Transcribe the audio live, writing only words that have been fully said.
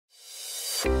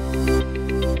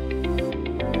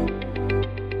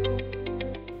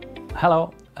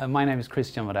Hello, my name is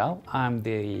Christian Wadell. I'm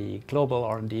the Global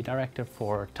R&D Director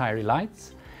for TYRI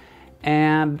Lights,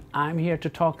 and I'm here to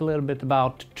talk a little bit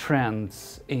about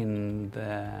trends in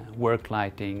the work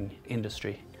lighting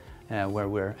industry where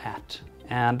we're at.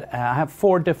 And I have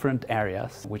 4 different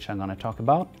areas which I'm going to talk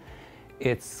about.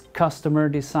 It's customer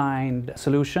designed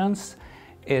solutions,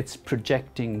 it's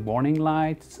projecting warning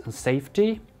lights and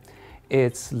safety,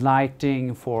 it's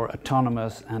lighting for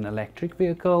autonomous and electric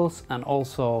vehicles, and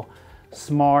also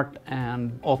smart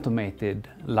and automated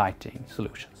lighting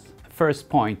solutions. First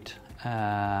point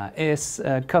is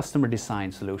customer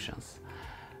design solutions.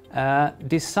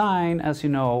 Design, as you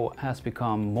know, has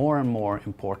become more and more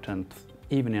important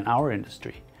even in our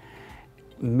industry.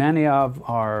 Many of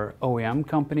our OEM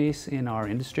companies in our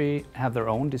industry have their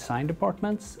own design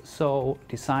departments, so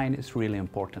design is really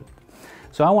important.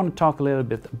 So I want to talk a little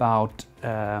bit about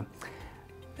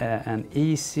an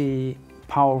easy,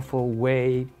 powerful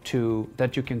way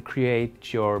that you can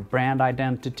create your brand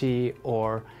identity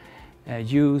or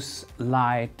use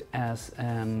light as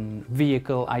a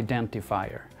vehicle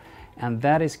identifier. And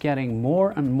that is getting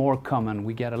more and more common.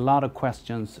 We get a lot of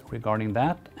questions regarding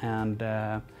that, and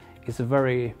it's a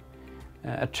very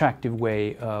attractive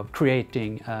way of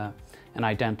creating an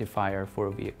identifier for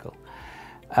a vehicle.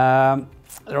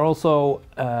 There are also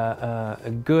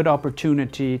a good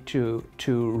opportunity to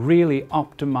really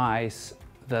optimize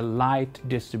the light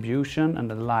distribution and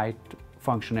the light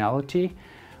functionality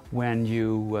when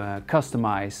you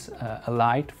customize a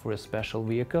light for a special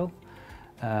vehicle.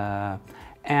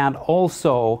 And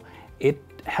also it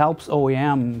helps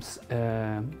OEMs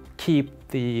keep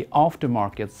the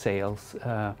aftermarket sales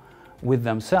with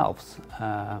themselves,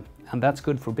 and that's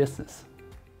good for business.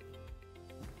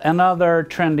 Another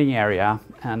trending area,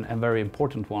 and a very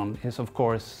important one, is of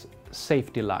course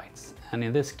safety lights. And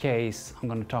in this case, I'm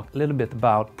going to talk a little bit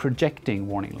about projecting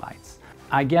warning lights.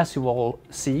 I guess you've all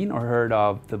seen or heard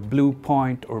of the blue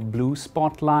point or blue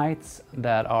spot lights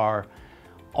that are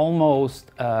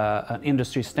almost an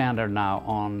industry standard now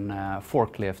on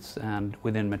forklifts and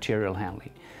within material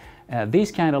handling.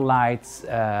 These kind of lights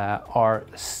are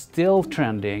still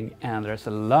trending, and there's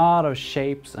a lot of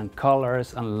shapes and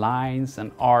colors and lines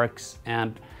and arcs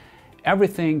and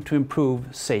everything to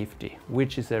improve safety,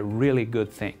 which is a really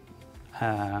good thing.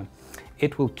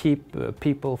 It will keep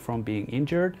people from being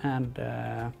injured,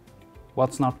 and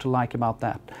what's not to like about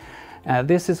that?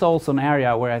 This is also an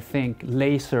area where I think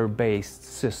laser-based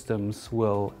systems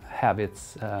will have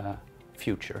its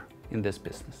future in this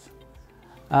business.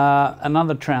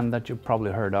 Another trend that you've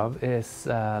probably heard of is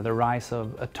the rise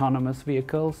of autonomous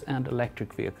vehicles and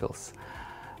electric vehicles.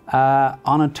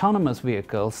 On autonomous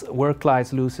vehicles, work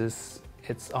lights loses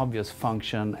its obvious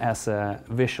function as a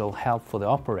visual help for the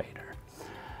operator.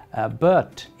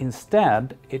 But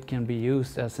instead, it can be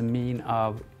used as a means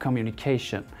of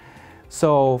communication.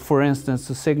 So, for instance,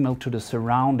 to signal to the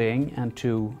surrounding and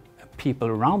to people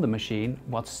around the machine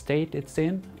what state it's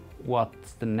in,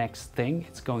 what's the next thing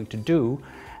it's going to do.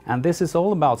 And this is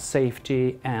all about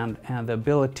safety and the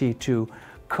ability to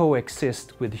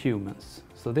coexist with humans.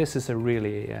 So this is a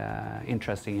really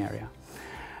interesting area.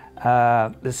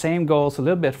 The same goes a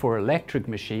little bit for electric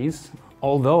machines.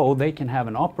 Although they can have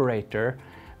an operator,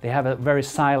 they have a very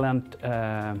silent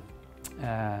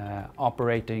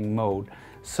operating mode.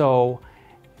 So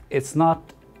it's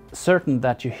not certain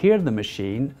that you hear the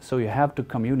machine, so you have to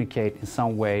communicate in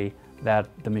some way that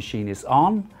the machine is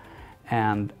on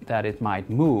and that it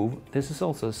might move. This is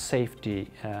also a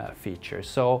safety feature.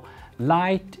 So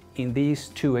light in these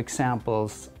 2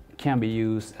 examples can be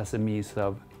used as a means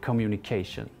of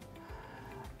communication.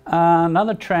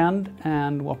 Another trend,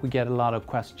 and what we get a lot of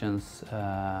questions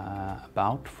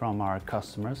about from our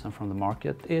customers and from the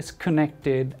market, is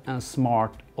connected and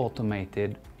smart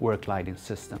automated work lighting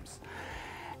systems.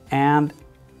 And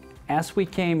as we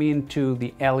came into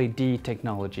the LED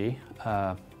technology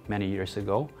many years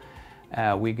ago,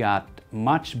 we got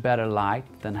much better light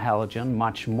than halogen,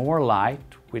 much more light,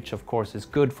 which of course is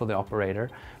good for the operator,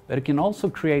 but it can also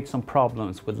create some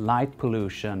problems with light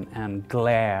pollution and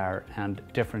glare and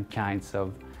different kinds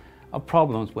of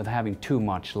problems with having too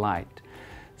much light.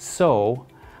 So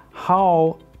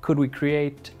how could we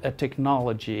create a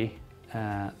technology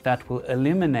that will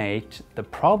eliminate the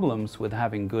problems with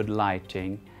having good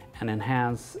lighting and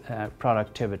enhance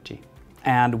productivity?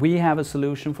 And we have a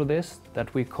solution for this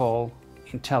that we call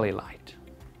IntelliLight.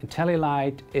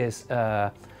 IntelliLight is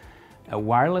a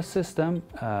wireless system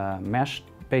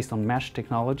based on mesh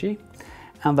technology,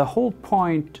 and the whole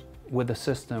point with the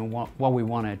system, what we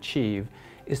want to achieve,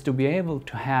 is to be able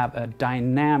to have a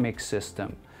dynamic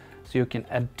system, so you can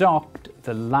adopt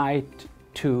the light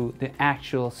to the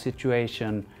actual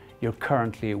situation you're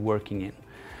currently working in.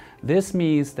 This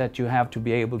means that you have to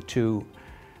be able to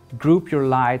group your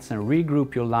lights and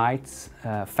regroup your lights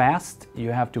fast.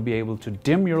 You have to be able to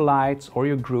dim your lights or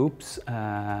your groups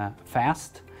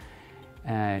fast.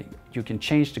 You can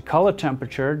change the color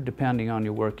temperature depending on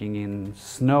you're working in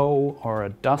snow or a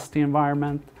dusty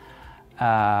environment.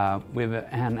 We've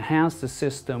enhanced the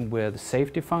system with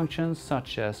safety functions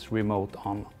such as remote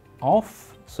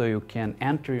on/off, so you can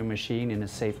enter your machine in a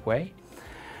safe way.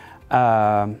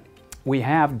 We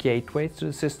have gateways to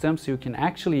the system, so you can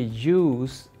actually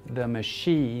use the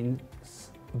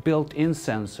machine's built-in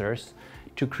sensors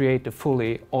to create a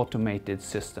fully automated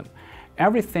system.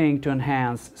 Everything to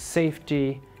enhance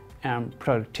safety and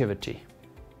productivity.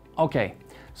 Okay,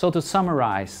 so to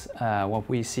summarize what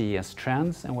we see as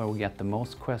trends and where we get the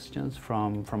most questions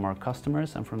from our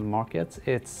customers and from the markets,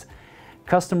 it's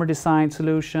customer design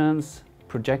solutions,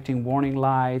 projecting warning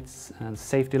lights and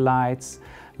safety lights,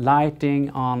 lighting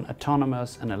on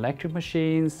autonomous and electric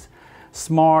machines,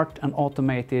 smart and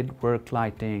automated work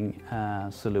lighting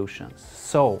solutions.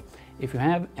 So if you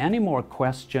have any more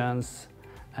questions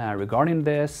regarding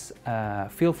this,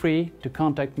 feel free to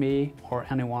contact me or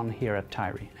anyone here at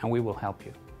TYRI, and we will help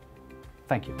you.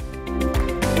 Thank you.